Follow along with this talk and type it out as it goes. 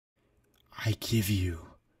I give you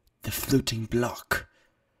the floating block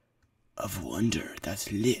of wonder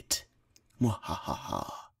that's lit.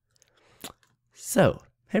 Mwahaha. So,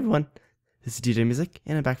 hey everyone, this is DJ Music,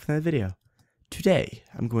 and I'm back for another video. Today,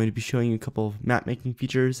 I'm going to be showing you a couple of map making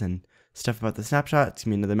features and stuff about the snapshot. It's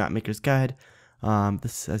going to be another map maker's guide.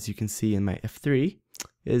 This, as you can see in my F3,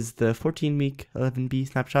 is the 14-week 11B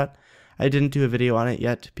snapshot. I didn't do a video on it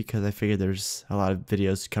yet because I figured there's a lot of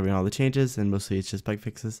videos covering all the changes and mostly it's just bug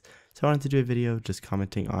fixes. So I wanted to do a video just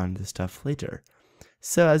commenting on the stuff later.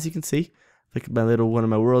 So as you can see, look at my little one of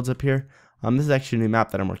my worlds up here. This is actually a new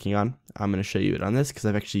map that I'm working on. I'm going to show you it on this because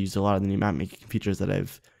I've actually used a lot of the new map making features that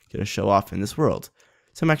I've going to show off in this world.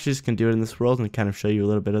 So I'm actually just going to do it in this world and kind of show you a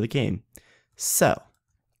little bit of the game. So,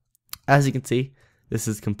 as you can see, this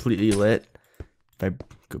is completely lit. If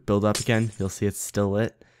I build up again, you'll see it's still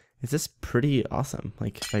lit. It's just pretty awesome.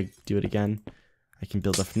 Like if I do it again, I can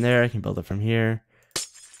build up from there, I can build up from here.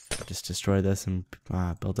 Just destroy this and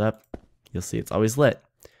build up. You'll see it's always lit.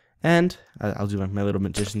 And I'll do my little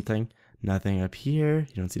magician thing. Nothing up here,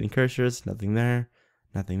 you don't see any cursors, nothing there,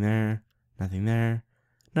 nothing there, nothing there,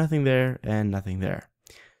 nothing there, and nothing there.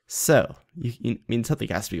 So, I mean, something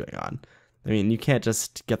has to be going on. I mean, you can't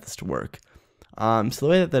just get this to work. So the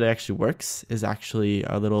way that it actually works is actually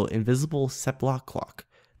a little invisible set block clock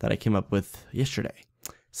that I came up with yesterday.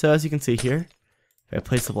 So as you can see here, if I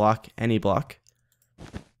place a block, any block,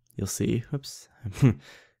 you'll see, whoops,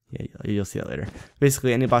 yeah, you'll see that later.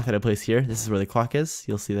 Basically, any block that I place here, this is where the clock is,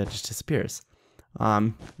 you'll see that it just disappears.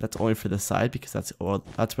 That's only for this side because that's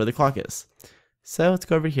where the clock is. So let's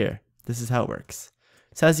go over here. This is how it works.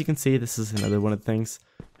 So as you can see, this is another one of the things.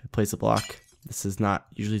 I place a block. This is not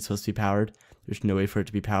usually supposed to be powered. There's no way for it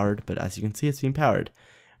to be powered, but as you can see, it's being powered.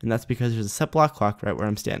 And that's because there's a set block clock right where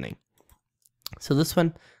I'm standing. So this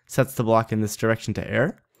one sets the block in this direction to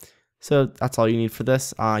air. So that's all you need for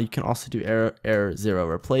this. You can also do air 0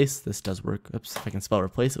 replace. This does work. Oops, if I can spell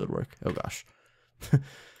replace, it would work. Oh gosh.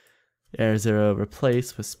 Air 0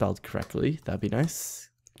 replace was spelled correctly. That'd be nice.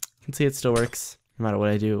 You can see it still works. No matter what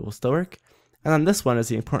I do, it will still work. And then this one is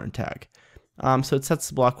the important tag. So it sets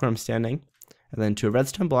the block where I'm standing, and then to a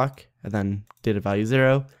redstone block, and then data value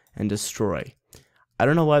 0, and destroy. I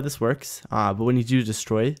don't know why this works, but when you do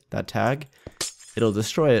destroy that tag, it'll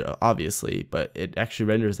destroy it, obviously, but it actually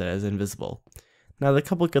renders it as invisible. Now, there are a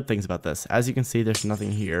couple of good things about this. As you can see, there's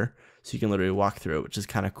nothing here, so you can literally walk through it, which is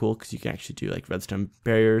kind of cool, because you can actually do, like, redstone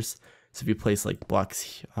barriers. So if you place, like,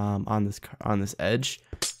 blocks on this edge,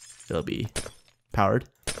 it'll be powered.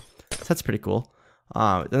 So that's pretty cool.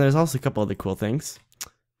 Then there's also a couple other cool things.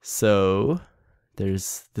 So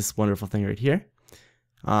there's this wonderful thing right here.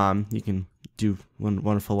 You can do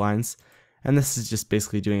wonderful lines, and this is just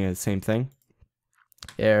basically doing the same thing.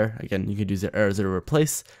 Air, again, you can do air 0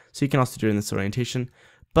 replace, so you can also do it in this orientation,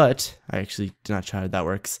 but I actually did not show how that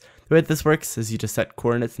works. The way that this works is you just set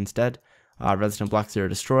coordinates instead, redstone block 0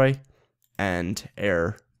 destroy, and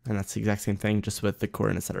air, and that's the exact same thing, just with the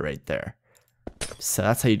coordinates that are right there. So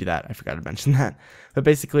that's how you do that. I forgot to mention that. But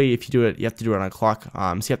basically, if you do it, you have to do it on a clock.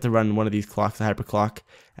 So you have to run one of these clocks, a hyper clock,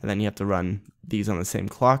 and then you have to run these on the same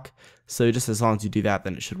clock. So just as long as you do that,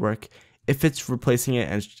 then it should work. If it's replacing it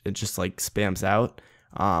and it just like spams out,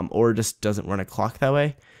 or just doesn't run a clock that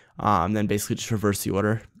way, then basically just reverse the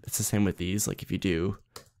order. It's the same with these. Like if you do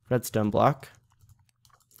redstone block,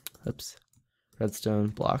 redstone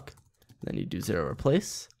block, then you do 0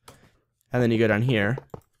 replace, and then you go down here,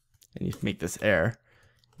 and you make this air,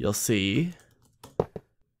 you'll see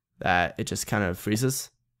that it just kind of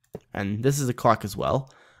freezes. And this is a clock as well.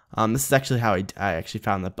 This is actually how I actually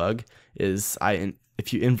found the bug, is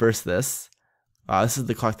if you inverse this, this is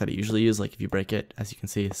the clock that I usually use, like if you break it, as you can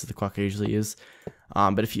see, this is the clock I usually use.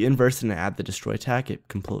 But if you inverse it and add the destroy tag, it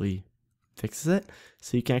completely fixes it.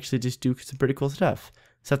 So you can actually just do some pretty cool stuff.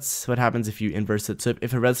 So that's what happens if you inverse it. So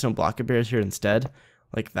if a redstone block appears here instead,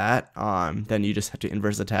 like that, then you just have to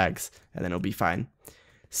inverse the tags, and then it'll be fine.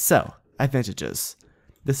 So, advantages.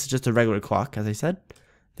 This is just a regular clock, as I said.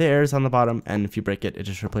 The air is on the bottom, and if you break it, it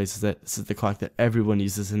just replaces it. This is the clock that everyone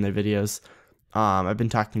uses in their videos. I've been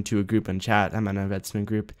talking to a group in chat. I'm in a redstone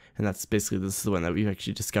group, and that's basically, this is the one that we've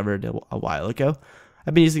actually discovered a while ago.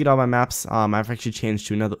 I've been using it on my maps. I've actually changed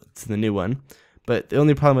to the new one. But the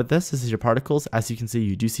only problem with this is your particles. As you can see,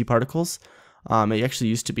 you do see particles. It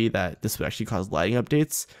actually used to be that this would actually cause lighting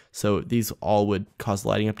updates, so these all would cause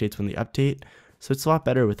lighting updates when they update. So it's a lot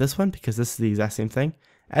better with this one because this is the exact same thing.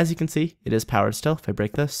 As you can see, it is powered still. If I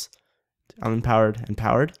break this, unpowered and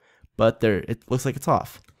powered, but it looks like it's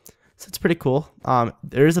off. So it's pretty cool.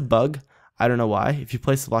 There is a bug. I don't know why. If you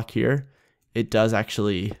place the block here, it does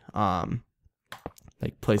actually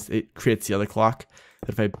it creates the other clock. But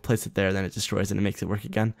if I place it there, then it destroys and it makes it work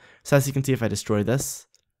again. So as you can see, if I destroy this,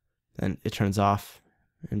 then it turns off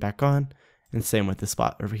and back on. And same with the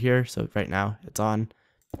spot over here. So right now it's on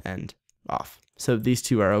and off. So these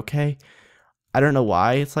two are okay. I don't know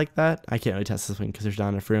why it's like that. I can't really test this one because there's not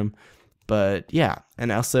enough room. But yeah,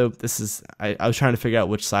 and also this is, I was trying to figure out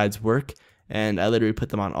which sides work, and I literally put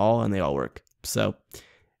them on all and they all work. So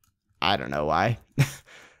I don't know why.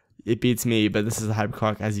 It beats me, but this is a hybrid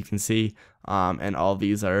clock, as you can see, and all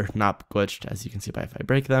these are not glitched, as you can see by if I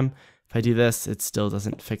break them. If I do this, it still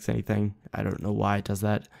doesn't fix anything. I don't know why it does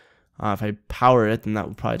that. If I power it, then that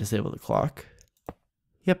will probably disable the clock.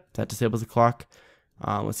 Yep, that disables the clock.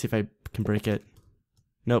 Let's see if I can break it.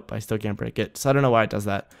 Nope, I still can't break it. So I don't know why it does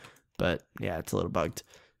that, but yeah, it's a little bugged.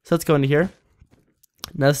 So let's go into here.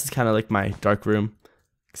 Now this is kind of like my dark room,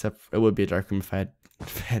 except it would be a dark room if I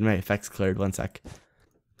had my effects cleared. One sec.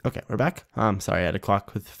 Okay, we're back. Sorry, I had a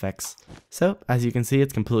clock with effects. So as you can see,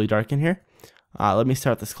 it's completely dark in here. Let me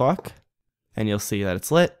start this clock, and you'll see that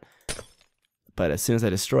it's lit. But as soon as I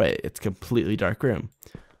destroy it, it's completely dark room.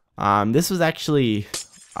 This was actually,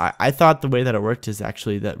 I thought the way that it worked is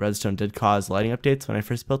actually that Redstone did cause lighting updates when I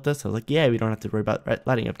first built this. I was like, yeah, we don't have to worry about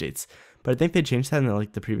lighting updates. But I think they changed that in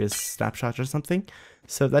like the previous snapshots or something.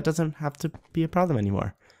 So that doesn't have to be a problem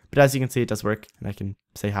anymore. But as you can see, it does work, and I can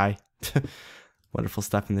say hi. Wonderful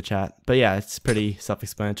stuff in the chat. But yeah, it's pretty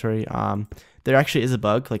self-explanatory. There actually is a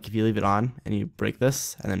bug, like if you leave it on and you break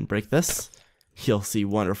this and then break this, you'll see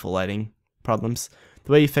wonderful lighting problems.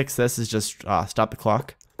 The way you fix this is just stop the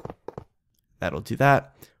clock. That'll do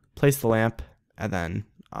that. Place the lamp, and then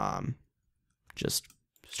just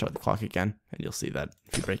start the clock again, and you'll see that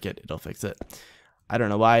if you break it, it'll fix it. I don't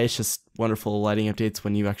know why, it's just wonderful lighting updates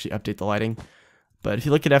when you actually update the lighting. But if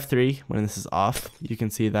you look at F3, when this is off, you can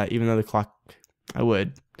see that even though the clock,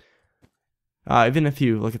 even if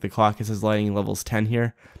you look at the clock, it says lighting levels 10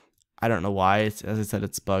 here. I don't know why, as I said,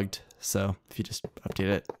 it's bugged. So if you just update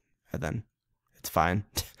it, and then it's fine.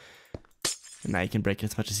 And now you can break it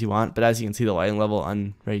as much as you want. But as you can see, the lighting level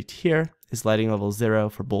on right here is lighting level 0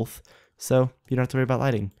 for both. So you don't have to worry about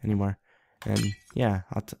lighting anymore. And yeah,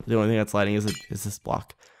 the only thing that's lighting is this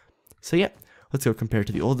block. So yeah, let's go compare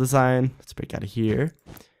to the old design. Let's break out of here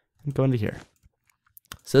and go into here.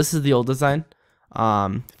 So this is the old design.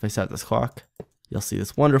 If I start this clock, you'll see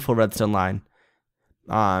this wonderful redstone line.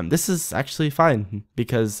 This is actually fine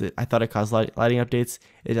because I thought it caused lighting updates.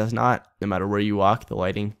 It does not. No matter where you walk, the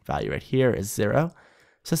lighting value right here is 0.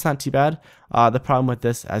 So it's not too bad. The problem with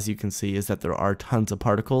this, as you can see, is that there are tons of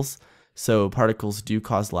particles. So particles do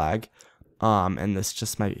cause lag. And this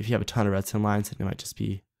just might, if you have a ton of redstone lines, it might just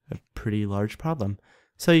be a pretty large problem.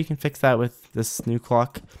 So you can fix that with this new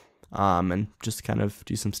clock, and just kind of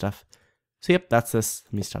do some stuff. So yep, that's this.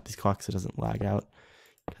 Let me stop these clocks so it doesn't lag out,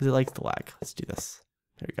 because it likes to lag. Let's do this.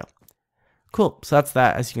 There we go. Cool. So that's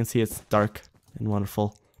that. As you can see, it's dark and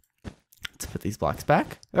wonderful. Let's put these blocks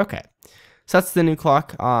back. Okay. So that's the new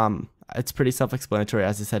clock. It's pretty self-explanatory.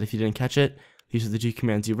 As I said, if you didn't catch it, these are the 2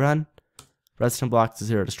 commands you run. Redstone block to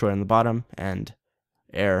 0 destroy on the bottom, and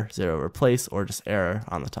error 0 replace, or just error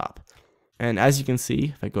on the top. And as you can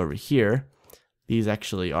see, if I go over here, these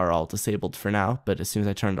actually are all disabled for now, but as soon as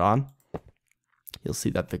I turn it on, you'll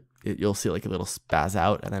see that you'll see like a little spaz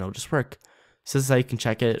out, and then it'll just work. So this is how you can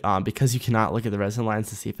check it. Because you cannot look at the redstone lines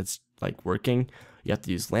to see if it's like working, you have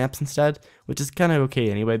to use lamps instead, which is kind of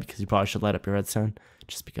okay anyway, because you probably should light up your redstone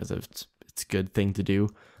just because of it's a good thing to do.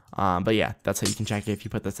 But yeah, that's how you can check it. If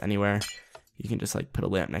you put this anywhere, you can just like put a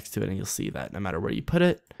lamp next to it, and you'll see that no matter where you put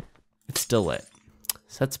it, it's still lit.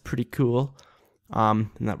 So that's pretty cool.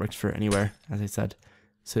 And that works for anywhere, as I said.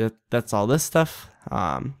 So that's all this stuff.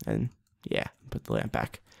 And yeah, put the lamp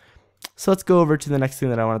back. So let's go over to the next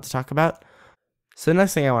thing that I wanted to talk about. So the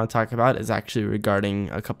next thing I want to talk about is actually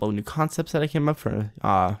regarding a couple of new concepts that I came up for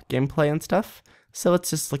gameplay and stuff. So let's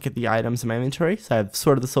just look at the items in my inventory. So I have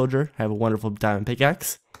Sword of the Soldier, I have a wonderful diamond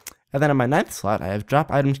pickaxe, and then on my 9th slot I have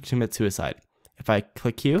drop item to commit suicide. If I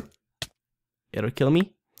click Q, it'll kill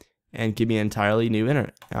me and give me an entirely new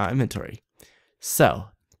inventory. So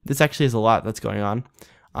this actually is a lot that's going on.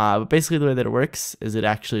 But basically the way that it works is it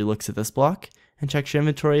actually looks at this block and checks your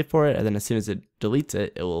inventory for it, and then as soon as it deletes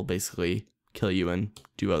it, it will basically kill you and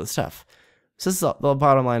do other stuff. So this is all, the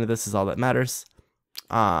bottom line of this is all that matters.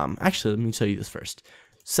 Actually, let me show you this first.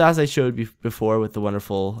 So as I showed before with the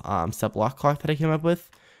wonderful step lock clock that I came up with,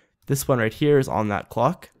 this one right here is on that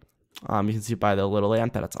clock. You can see by the little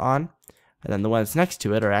lamp that it's on. And then the ones next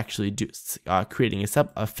to it are actually creating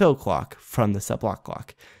a fill clock from the step lock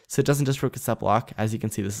clock. So it doesn't just work with step lock. As you can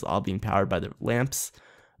see, this is all being powered by the lamps,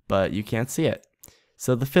 but you can't see it.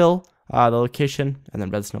 So the fill, the location, and then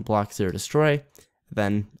redstone block 0 destroy, and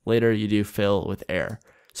Then later you do fill with air.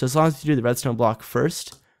 So as long as you do the redstone block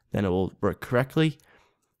first, then it will work correctly.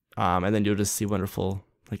 And then you'll just see wonderful,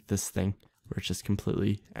 like this thing, where it's just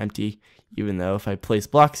completely empty. Even though if I place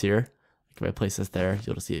blocks here, like if I place this there,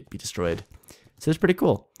 you'll just see it be destroyed. So it's pretty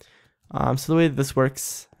cool. So the way that this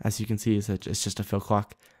works, as you can see, is that it's just a fill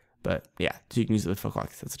clock. But yeah, so you can use it with fill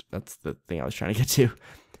clocks. That's the thing I was trying to get to.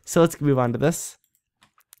 So let's move on to this.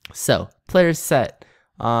 So players set,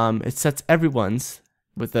 it sets everyone's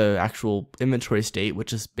with the actual inventory state,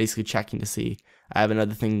 which is basically checking to see. I have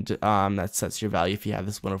another thing to, that sets your value if you have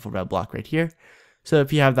this wonderful red block right here. So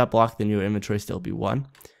if you have that block, then your inventory still will be 1.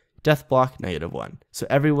 Death block, -1. So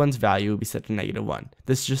everyone's value will be set to -1.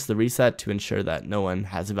 This is just the reset to ensure that no one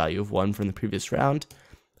has a value of 1 from the previous round.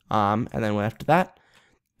 And then after that,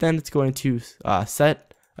 then it's going to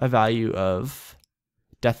set a value of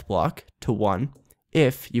death block to 1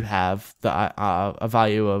 if you have the a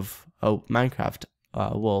value of Minecraft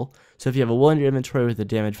wool. So if you have a wool in your inventory with a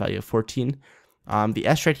damage value of 14, the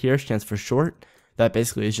S right here stands for short. That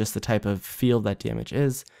basically is just the type of field that damage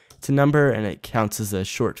is. It's a number and it counts as a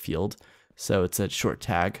short field, so it's a short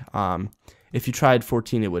tag. If you tried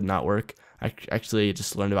 14, it would not work. I actually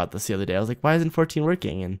just learned about this the other day. I was like, why isn't 14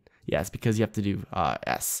 working? And yeah, it's because you have to do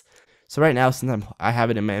S. So right now, since I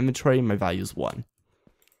have it in my inventory, my value is 1.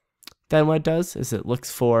 Then what it does is it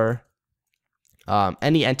looks for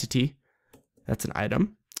any entity that's an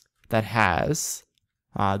item that has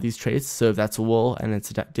these traits. So if that's a wool and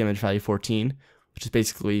it's a damage value 14, which is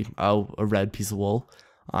basically a red piece of wool,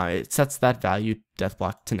 it sets that value death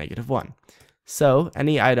block to -1. So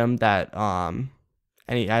any item that's on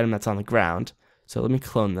the ground. So let me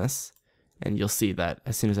clone this, and you'll see that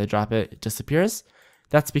as soon as I drop it, it disappears.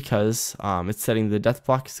 That's because it's setting the death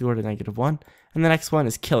block score to -1, and the next one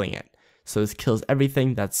is killing it. So this kills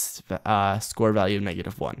everything that's score value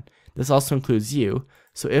 -1. This also includes you.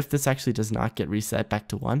 So if this actually does not get reset back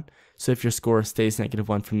to 1, so if your score stays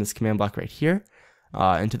 -1 from this command block right here,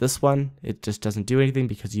 into this one, it just doesn't do anything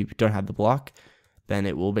because you don't have the block, then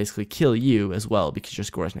it will basically kill you as well because your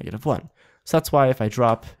score is -1. So that's why if I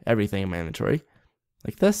drop everything in my inventory,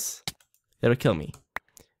 like this, it'll kill me.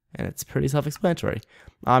 And it's pretty self-explanatory.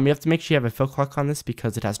 You have to make sure you have a fill clock on this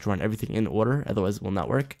because it has to run everything in order, otherwise it will not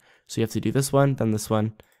work. So you have to do this one,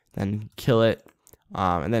 then kill it,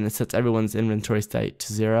 and then it sets everyone's inventory state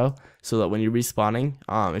to 0, so that when you're respawning,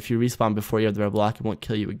 if you respawn before you have the red block, it won't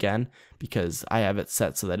kill you again, because I have it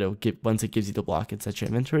set so that it'll once it gives you the block, it sets your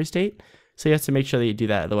inventory state. So you have to make sure that you do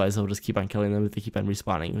that, otherwise it'll just keep on killing them if they keep on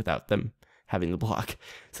respawning without them having the block.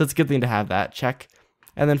 So it's a good thing to have that check.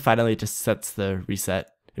 And then finally it just sets the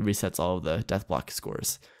reset. It resets all of the death block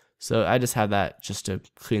scores. So I just have that just to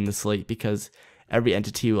clean the slate because every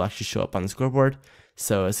entity will actually show up on the scoreboard.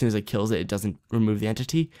 So as soon as it kills it, it doesn't remove the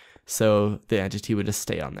entity. So the entity would just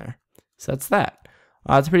stay on there. So that's that.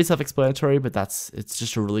 It's pretty self-explanatory, but it's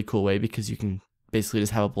just a really cool way because you can basically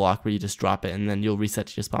just have a block where you just drop it and then you'll reset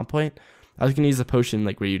to your spawn point. I was going to use a potion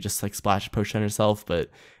like where you just like splash a potion on yourself, but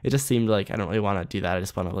it just seemed like I don't really want to do that. I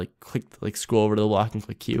just want to like scroll over to the block and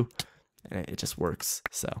click Q, and it just works.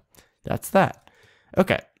 So that's that.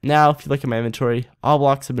 Okay, now if you look at my inventory, all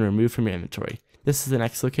blocks have been removed from your inventory. This is the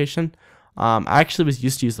next location. I actually was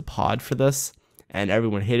used to use the pod for this, and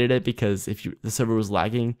everyone hated it because if the server was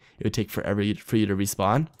lagging, it would take forever for you to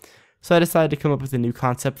respawn. So I decided to come up with a new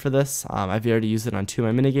concept for this. I've already used it on 2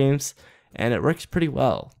 of my minigames, and it works pretty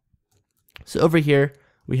well. So over here,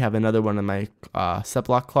 we have another one of my set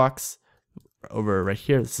block clocks. Over right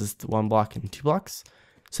here, this is the 1 block and 2 blocks.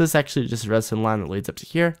 So this actually just a redstone line that leads up to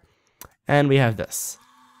here. And we have this.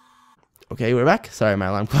 Okay, we're back. Sorry, my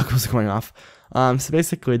alarm clock was going off. So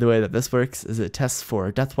basically the way that this works is it tests for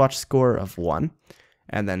a death watch score of 1,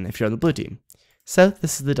 and then if you're on the blue team. So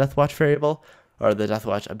this is the death watch variable, or the death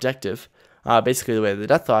watch objective. Basically the way the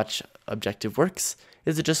death watch objective works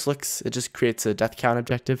is it just creates a death count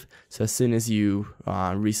objective. So as soon as you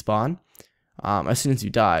respawn, as soon as you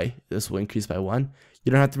die, this will increase by 1.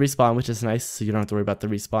 You don't have to respawn, which is nice, so you don't have to worry about the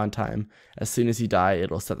respawn time. As soon as you die,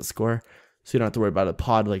 it'll set the score, so you don't have to worry about a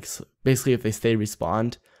pod. Like basically, if they stay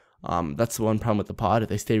respawned, that's the one problem with the pod.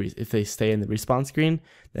 If they stay in the respawn screen,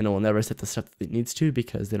 then it will never set the stuff that it needs to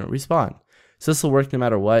because they don't respawn. So this will work no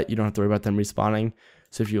matter what. You don't have to worry about them respawning.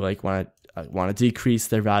 So if you like want to decrease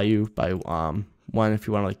their value by 1, if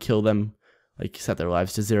you want to like kill them, like set their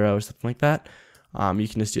lives to 0 or something like that, you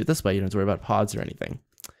can just do it this way. You don't have to worry about pods or anything.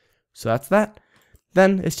 So that's that.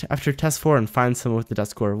 Then it's after test 4 and find someone with the death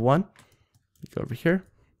score of 1. Go over here.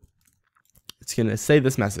 It's going to say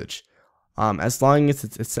this message. As long as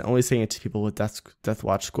it's only saying it to people with death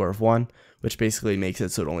watch score of 1, which basically makes it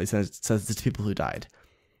so it only says it to people who died.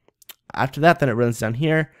 After that, then it runs down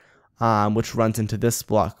here, which runs into this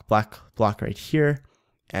black block right here,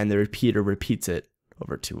 and the repeater repeats it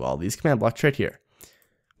over to all these command blocks right here,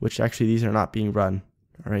 which actually these are not being run.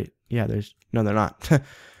 All right, yeah, no, they're not.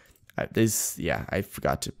 I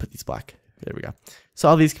forgot to put these black. There we go. So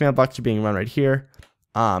all these command blocks are being run right here.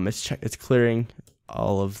 It's clearing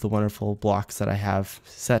all of the wonderful blocks that I have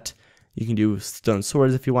set. You can do stone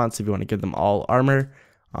swords if you want. So if you want to give them all armor,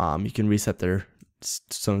 you can reset their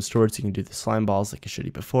stone swords. You can do the slime balls like I showed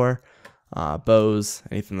you before, bows,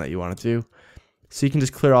 anything that you want to do. So you can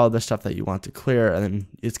just clear all the stuff that you want to clear, and then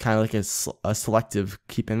it's kind of like a selective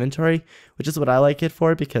keep inventory, which is what I like it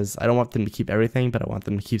for, because I don't want them to keep everything, but I want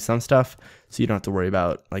them to keep some stuff, so you don't have to worry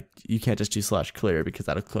about, like, you can't just do /clear because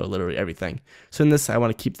that'll clear literally everything. So in this, I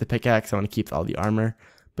want to keep the pickaxe, I want to keep all the armor,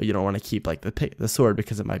 but you don't want to keep like the sword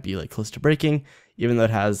because it might be like close to breaking, even though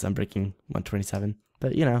I'm breaking 127,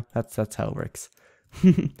 but you know, that's how it works.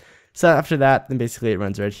 So after that, then basically it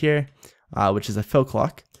runs right here, which is a fill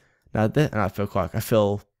clock. Now not fill clock, a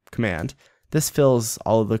fill command. This fills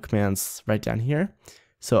all of the commands right down here.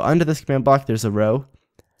 So under this command block, there's a row,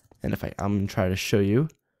 and if I'm gonna try to show you,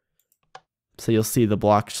 so you'll see the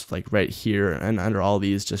blocks like right here, and under all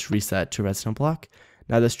these just reset to redstone block.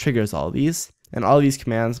 Now this triggers all these, and all these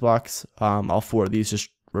commands blocks, all 4 of these just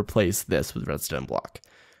replace this with redstone block.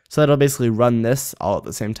 So that'll basically run this all at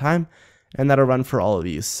the same time, and that'll run for all of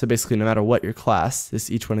these. So basically, no matter what your class,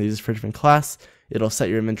 each one of these is for a different class, it'll set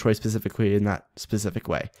your inventory specifically in that specific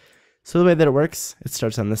way. So the way that it works, it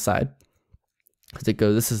starts on this side.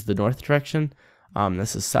 This is the north direction.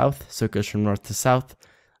 This is south, so it goes from north to south.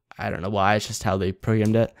 I don't know why, it's just how they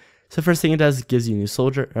programmed it. So first thing it does, it gives you a new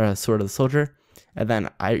sword of the soldier. And then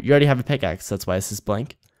you already have a pickaxe, so that's why this is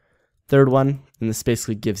blank. Third one, and this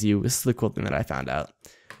basically gives you, this is the cool thing that I found out.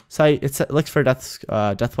 So it looks for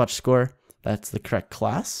death watch score. That's the correct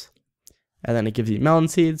class. And then it gives you melon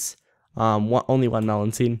seeds. Only 1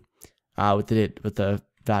 melon seed with the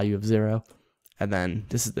value of 0, and then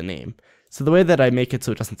this is the name. So the way that I make it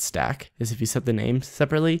so it doesn't stack is if you set the names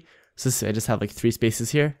separately. So I just have like 3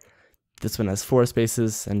 spaces here. This one has 4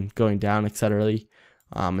 spaces, and going down, etc.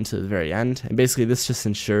 Until the very end. And basically, this just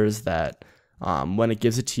ensures that when it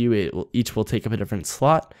gives it to you, each will take up a different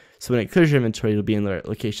slot. So when it clears your inventory, it'll be in the right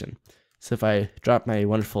location. So if I drop my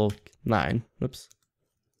wonderful 9, whoops,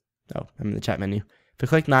 oh, I'm in the chat menu. If I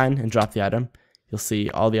click 9 and drop the item, you'll see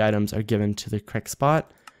all the items are given to the correct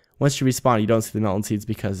spot. Once you respawn, you don't see the melon seeds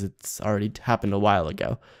because it's already happened a while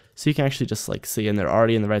ago. So you can actually just like see, and they're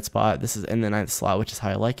already in the right spot. This is in the 9th slot, which is how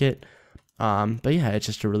I like it. But yeah, it's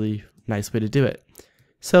just a really nice way to do it.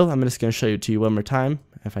 So I'm just going to show you to you one more time.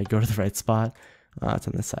 If I go to the right spot, it's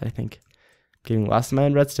on this side, I think. Getting lost in my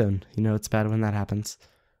own redstone. You know it's bad when that happens.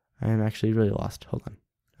 I am actually really lost. Hold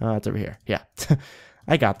on. It's over here. Yeah,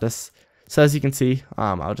 I got this. So as you can see,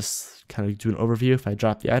 I'll just kind of do an overview. If I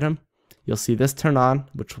drop the item, you'll see this turn on,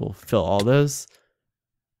 which will fill all those.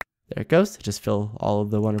 There it goes. Just fill all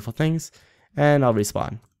of the wonderful things, and I'll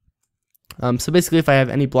respawn. So basically, if I have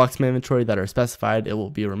any blocks in my inventory that are specified, it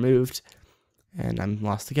will be removed, and I'm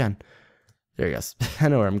lost again. There it goes. I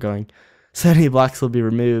know where I'm going. So any blocks will be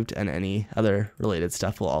removed, and any other related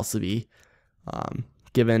stuff will also be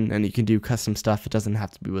given, and you can do custom stuff. It doesn't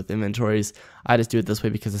have to be with inventories. I just do it this way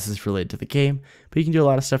because this is related to the game, but you can do a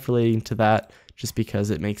lot of stuff relating to that just because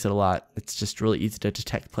it makes it it's just really easy to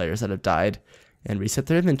detect players that have died and reset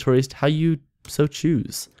their inventories to how you so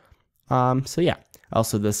choose. So yeah,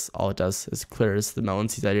 also all it does is clears the melon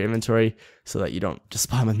seeds out of your inventory so that you don't just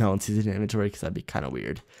spawn with melon seeds in your inventory, because that'd be kind of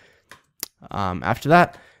weird. After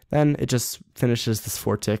that, then it just finishes this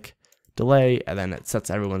 4-tick delay, and then it sets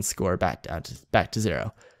everyone's score back to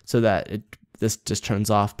 0, so that this just turns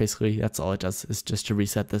off. Basically, that's all it does, is just to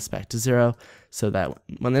reset this back to 0, so that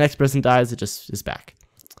when the next person dies, it just is back.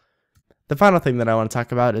 The final thing that I want to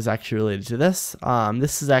talk about is actually related to this.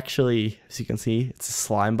 This is actually, as you can see, it's a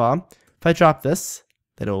slime bomb. If I drop this,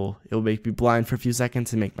 it'll make me blind for a few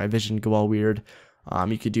seconds and make my vision go all weird.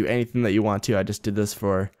 You could do anything that you want to. I just did this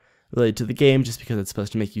for related to the game just because it's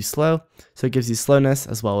supposed to make you slow. So it gives you slowness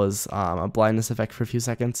as well as a blindness effect for a few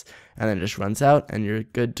seconds, and then it just runs out and you're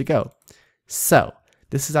good to go. So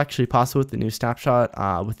this is actually possible with the new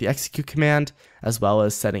snapshot with the execute command, as well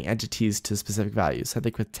as setting entities to specific values. I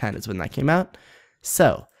think with 10 is when that came out.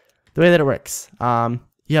 So the way that it works,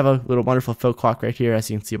 you have a little wonderful fill clock right here, as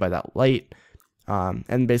you can see by that light.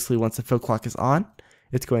 And basically once the fill clock is on,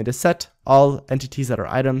 it's going to set all entities that are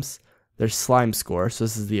items, their slime score, so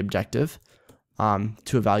this is the objective,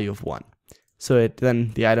 to a value of 1. So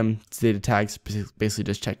then the item data tags basically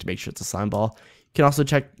just check to make sure it's a slime ball. You can also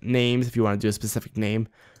check names if you want to do a specific name.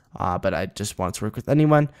 but I just want it to work with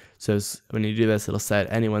anyone. So when you do this, it'll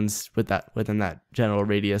set anyone's within that general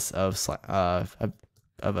radius of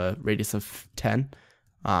a radius of 10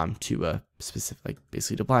 to a specific, like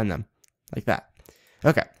basically to blind them like that.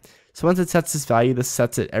 Okay, so once it sets this value, this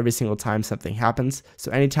sets it every single time something happens.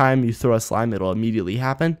 So anytime you throw a slime, it'll immediately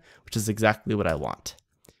happen, which is exactly what I want.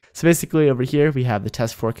 So basically over here we have the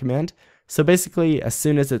test for command. So basically as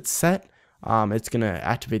soon as it's set, it's going to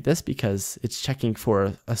activate this because it's checking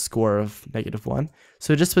for a score of -1.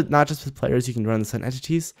 So not just with players, you can run this on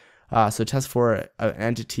entities. So test for an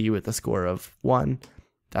entity with a score of 1,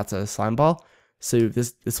 that's a slime ball. So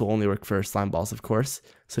this will only work for slime balls, of course.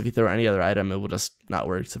 So if you throw any other item, it will just not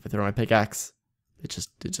work. So if I throw my pickaxe, it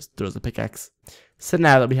just throws a pickaxe. So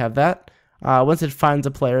now that we have that, once it finds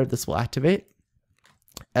a player, this will activate.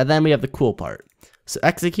 And then we have the cool part. So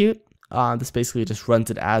execute. This basically just runs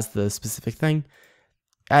it as the specific thing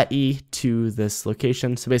at E to this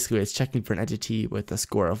location. So basically it's checking for an entity with a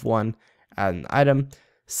score of 1 at an item.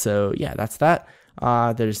 So yeah, that's that.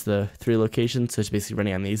 There's the 3 locations, so it's basically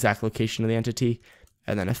running on the exact location of the entity.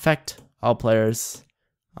 And then effect, all players.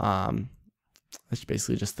 It's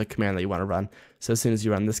basically just the command that you want to run. So as soon as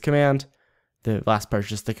you run this command, the last part is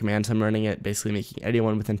just the command. So I'm running it, basically making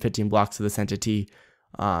anyone within 15 blocks of this entity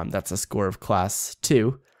that's a score of class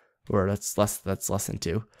 2, or that's less than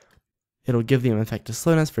 2. It'll give them effective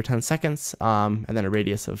slowness for 10 seconds, and then a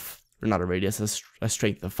radius of, or not a radius, a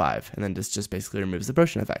strength of 5, and then this just basically removes the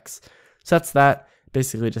motion effects. So that's that.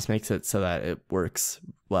 Basically just makes it so that it works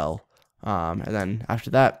well. And then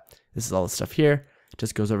after that, this is all the stuff here. It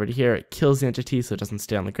just goes over to here. It kills the entity so it doesn't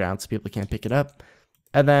stay on the ground so people can't pick it up.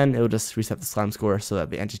 And then it will just reset the slime score so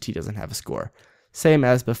that the entity doesn't have a score. Same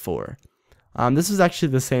as before. This was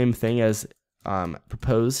actually the same thing as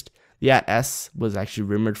proposed. The @s was actually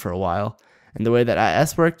rumored for a while. And the way that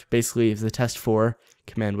 @s worked, basically if the test for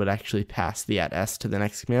command would actually pass the @s to the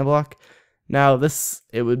next command block. Now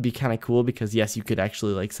it would be kind of cool because yes, you could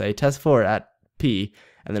actually like say test for at P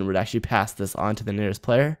and then would actually pass this on to the nearest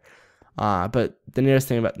player. But the nice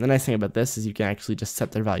thing about this is you can actually just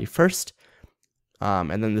set their value first.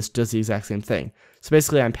 And then this does the exact same thing. So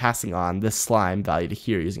basically I'm passing on this slime value to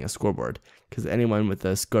here using a scoreboard because anyone with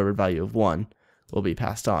a scoreboard value of 1 will be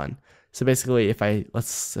passed on. So basically if I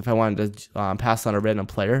wanted to pass on a random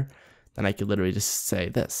player, then I could literally just say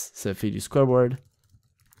this. So if you do scoreboard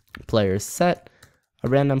players set a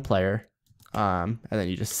random player, and then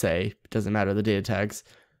you just say, it doesn't matter the data tags.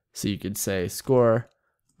 So you could say score,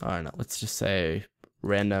 or no, let's just say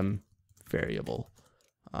random variable,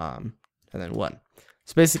 and then 1.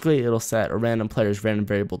 So basically it'll set a random player's random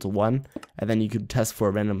variable to 1, and then you could test for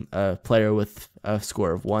a random player with a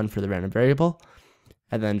score of 1 for the random variable,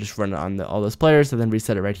 and then just run it on all those players, and then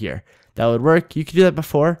reset it right here. That would work. You could do that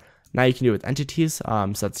before. Now you can do it with entities,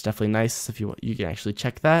 so that's definitely nice if you can actually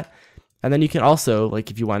check that. And then you can also,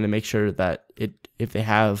 like if you want to make sure that if they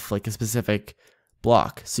have like a specific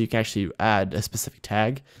block, so you can actually add a specific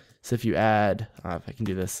tag. So if you add, if I can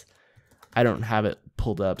do this, I don't have it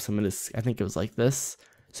pulled up, so I think it was like this.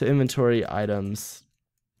 So inventory items,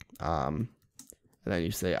 and then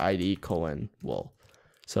you say ID : wool.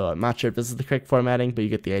 So I'm not sure if this is the correct formatting, but you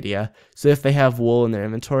get the idea. So if they have wool in their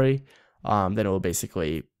inventory, then it will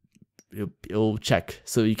basically it'll check.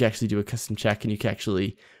 So you can actually do a custom check, and you can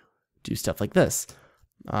actually do stuff like this.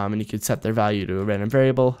 And you could set their value to a random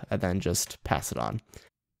variable and then just pass it on.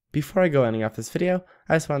 Before I go ending off this video,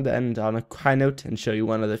 I just wanted to end on a high note and show you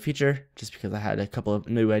one other feature, just because I had a couple of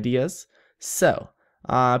new ideas. So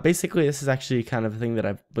basically this is actually kind of a thing that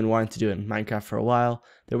I've been wanting to do in Minecraft for a while.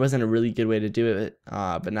 There wasn't a really good way to do it,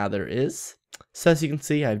 but now there is. So as you can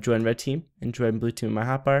see, I've joined red team and joined blue team in my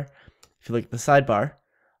hotbar. If you look at the sidebar,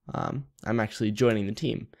 I'm actually joining the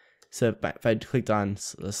team. So if I clicked on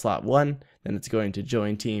slot 1, then it's going to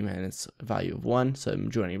join team and it's a value of 1, so I'm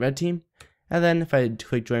joining red team. And then if I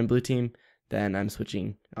click join blue team, then I'm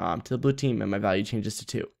switching to the blue team and my value changes to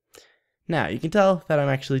 2. Now you can tell that I'm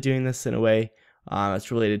actually doing this in a way that's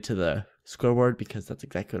related to the scoreboard because that's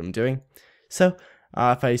exactly what I'm doing. So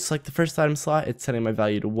if I select the first item slot, it's setting my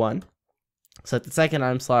value to 1. Select the second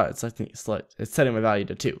item slot, it's setting my value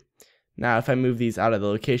to 2. Now if I move these out of the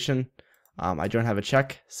location, I don't have a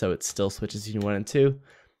check, so it still switches between 1 and 2.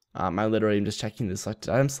 I literally am just checking the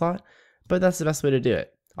selected item slot, but that's the best way to do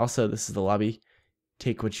it. Also, this is the lobby.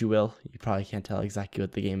 Take what you will. You probably can't tell exactly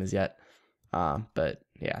what the game is yet, but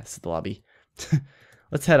yeah, this is the lobby.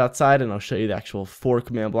 Let's head outside, and I'll show you the actual 4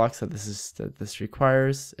 command blocks that this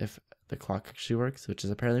requires if the clock actually works, which is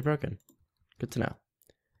apparently broken. Good to know.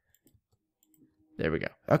 There we go.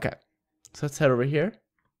 Okay, so let's head over here.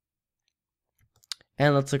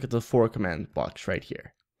 And let's look at the 4 command blocks right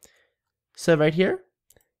here. So right here,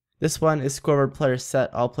 this one is scoreboard players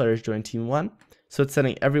set, all players join team 1. So it's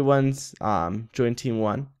setting everyone's join team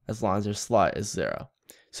 1 as long as their slot is 0.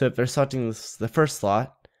 So if they're selecting the first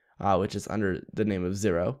slot, which is under the name of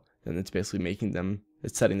 0, then it's basically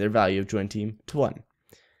it's setting their value of join team to 1.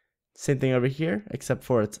 Same thing over here, except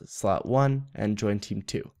for it's slot 1 and join team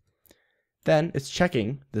 2. Then it's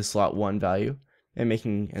checking the slot 1 value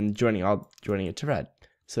and joining it to red.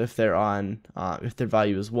 So if they're on, if their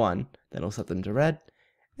value is 1, then it'll set them to red,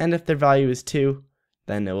 and if their value is 2,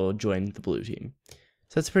 then it will join the blue team.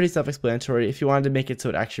 So it's pretty self-explanatory. If you wanted to make it so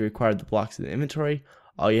it actually required the blocks in the inventory,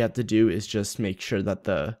 all you have to do is just make sure that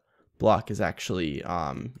the block is actually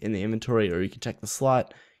in the inventory, or you can check the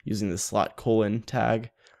slot using the slot colon tag.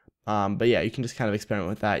 But yeah, you can just kind of experiment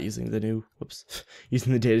with that using the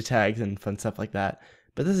using the data tags and fun stuff like that.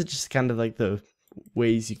 But this is just kind of like the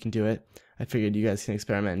ways you can do it. I figured you guys can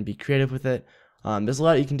experiment and be creative with it. There's a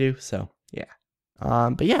lot you can do, so yeah.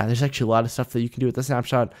 But yeah, there's actually a lot of stuff that you can do with the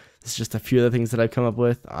snapshot. This is just a few of the things that I've come up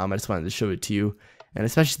with. I just wanted to show it to you, and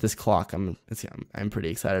especially this clock. I'm pretty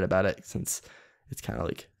excited about it since it's kind of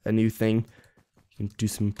like a new thing. You can do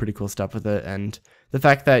some pretty cool stuff with it, and the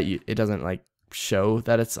fact that it doesn't like show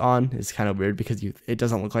that it's on is kind of weird because it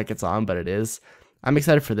doesn't look like it's on, but it is. I'm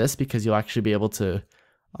excited for this because you'll actually be able to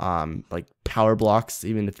like power blocks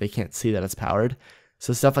even if they can't see that it's powered.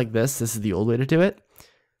 So stuff like this is the old way to do it.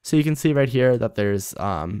 So you can see right here that there's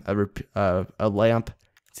a lamp.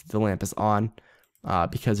 See, the lamp is on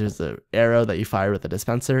because there's an arrow that you fire with a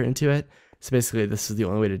dispenser into it. So basically this is the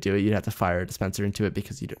only way to do it. You'd have to fire a dispenser into it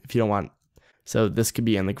because if you don't want, so this could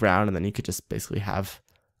be on the ground, and then you could just basically have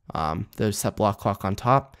the set block clock on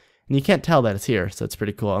top, and you can't tell that it's here, so it's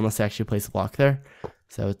pretty cool unless they actually place a block there.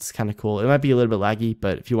 So it's kind of cool. It might be a little bit laggy,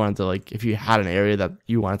 but if you wanted to, if you had an area that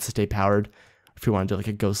you wanted to stay powered, if you wanted to do like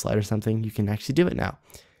a ghost light or something, you can actually do it now.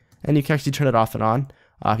 And you can actually turn it off and on.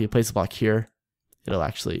 If you place a block here, it'll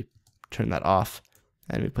actually turn that off,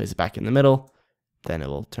 and if you place it back in the middle, then it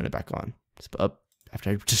will turn it back on. So after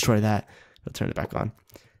I destroy that, it'll turn it back on.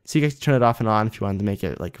 So you guys can turn it off and on. If you wanted to make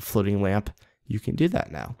it like a floating lamp, you can do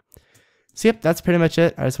that now. So yep, that's pretty much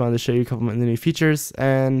it. I just wanted to show you a couple of the new features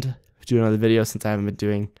and do another video since I haven't been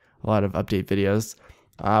doing a lot of update videos.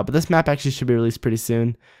 But this map actually should be released pretty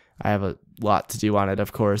soon. I have a lot to do on it,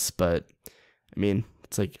 of course, but I mean,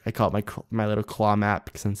 it's like I call it my little claw map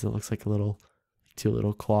since it looks like two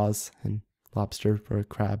little claws and lobster or a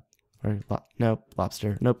crab or nope,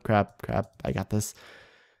 lobster, nope, crab. I got this.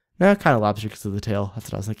 No, kind of lobster because of the tail. That's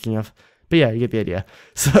what I was thinking of. But yeah, you get the idea.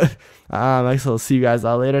 So I guess I'll see you guys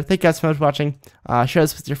all later. Thank you guys so much for watching. Share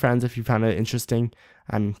this with your friends if you found it interesting.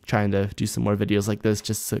 I'm trying to do some more videos like this,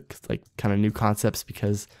 just to, like kind of new concepts,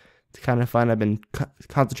 because it's kind of fun. I've been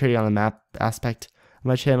concentrating on the map aspect of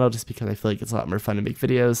my channel just because I feel like it's a lot more fun to make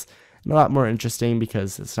videos and a lot more interesting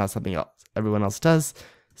because it's not something else everyone else does.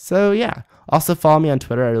 So yeah, also follow me on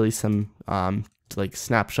Twitter. I release some like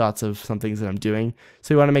snapshots of some things that I'm doing.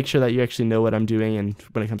 So you want to make sure that you actually know what I'm doing, and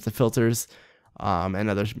when it comes to filters and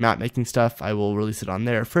other map making stuff, I will release it on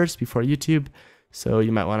there first before YouTube. So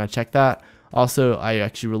you might want to check that. Also, I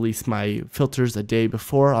actually release my filters a day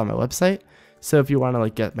before on my website. So if you want to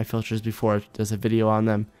like get my filters before there's a video on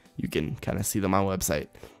them, you can kind of see them on my website.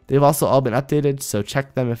 They've also all been updated, so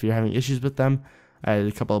check them if you're having issues with them. I had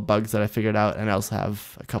a couple of bugs that I figured out, and I also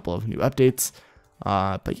have a couple of new updates.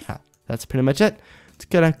 But yeah, that's pretty much it. It's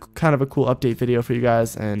kind of a cool update video for you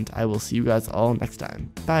guys, and I will see you guys all next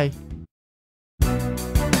time. Bye.